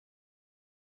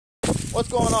What's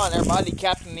going on, everybody?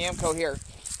 Captain Namco here.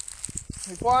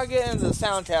 Before I get into the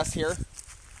sound test here,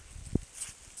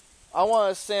 I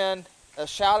want to send a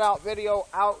shout out video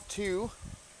out to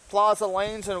Plaza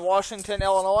Lanes in Washington,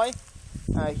 Illinois.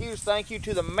 A huge thank you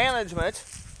to the management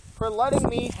for letting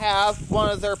me have one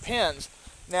of their pins.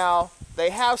 Now, they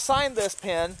have signed this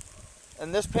pin,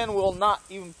 and this pin will not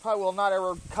even, probably will not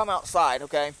ever come outside,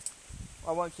 okay?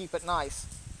 I want to keep it nice.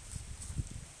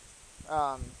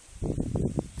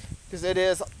 Because it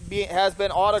has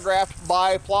been autographed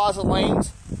by Plaza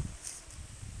Lanes,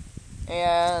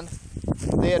 and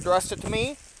they addressed it to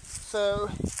me. So,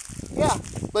 yeah,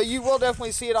 but you will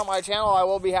definitely see it on my channel. I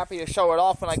will be happy to show it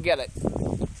off when I get it.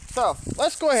 So,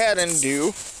 let's go ahead and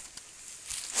do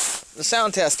the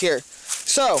sound test here.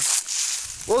 So,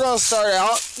 we're going to start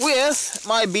out with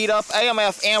my beat up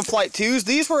AMF Ampflight 2s.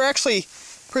 These were actually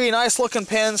pretty nice looking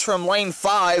pins from Lane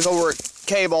 5 over at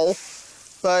K-Bowl.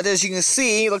 But as you can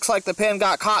see, it looks like the pin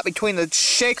got caught between the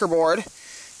shaker board,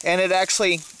 and it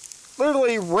actually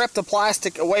literally ripped the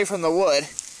plastic away from the wood.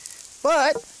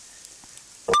 But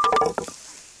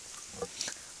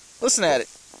listen at it.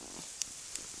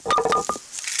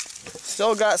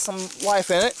 Still got some life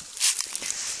in it.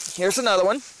 Here's another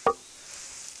one.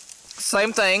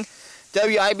 Same thing.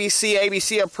 WIBC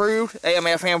ABC approved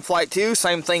AMF Ampflight 2.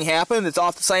 Same thing happened. It's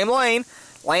off the same lane.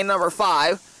 Lane number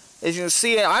 5. As you can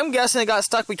see, I'm guessing it got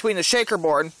stuck between the shaker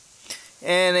board,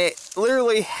 and it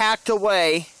literally hacked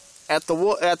away at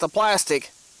the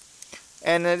plastic,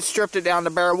 and then stripped it down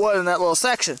to bare wood in that little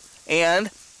section.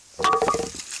 And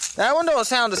that one don't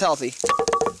sound as healthy.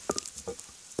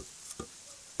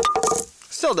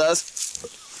 Still does.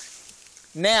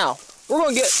 Now we're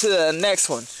gonna get to the next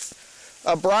one,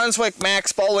 a Brunswick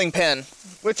Max bowling pin,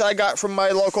 which I got from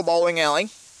my local bowling alley.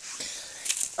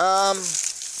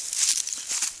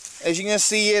 As you can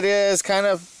see, it is kind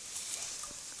of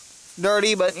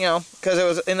dirty, but you know, because it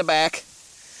was in the back.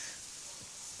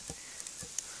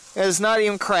 It's not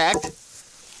even cracked.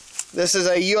 This is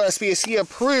a USB-C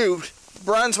approved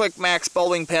Brunswick Max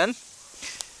bowling pin.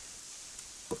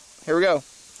 Here we go.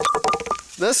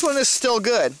 This one is still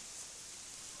good.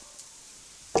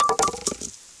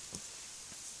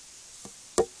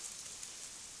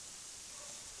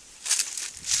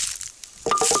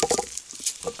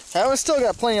 I've still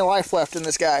got plenty of life left in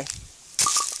this guy.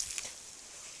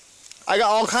 I got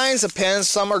all kinds of pins.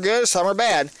 Some are good, some are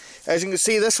bad. As you can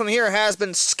see, this one here has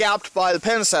been scalped by the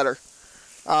pin setter.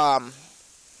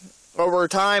 Over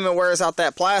time, it wears out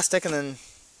that plastic, and then,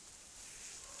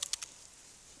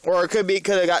 or it could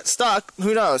have got stuck.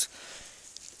 Who knows?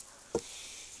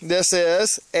 This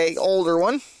is a older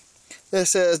one.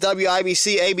 This is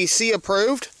WIBC ABC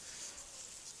approved.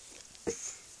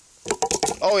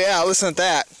 Oh yeah, listen to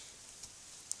that.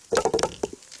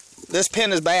 This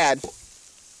pin is bad.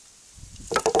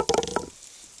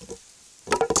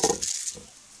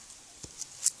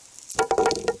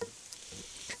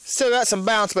 Still got some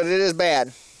bounce, but it is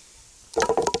bad.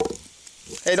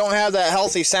 They don't have that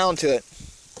healthy sound to it.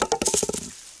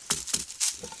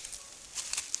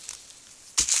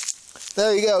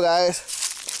 There you go,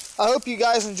 guys. I hope you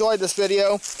guys enjoyed this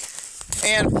video.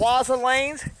 And Plaza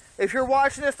Lanes, if you're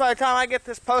watching this by the time I get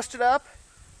this posted up,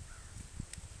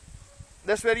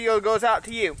 this video goes out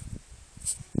to you.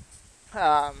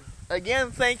 Again,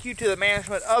 thank you to the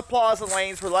management of Plaza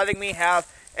Lanes for letting me have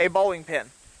a bowling pin.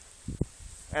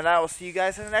 And I will see you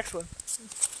guys in the next one.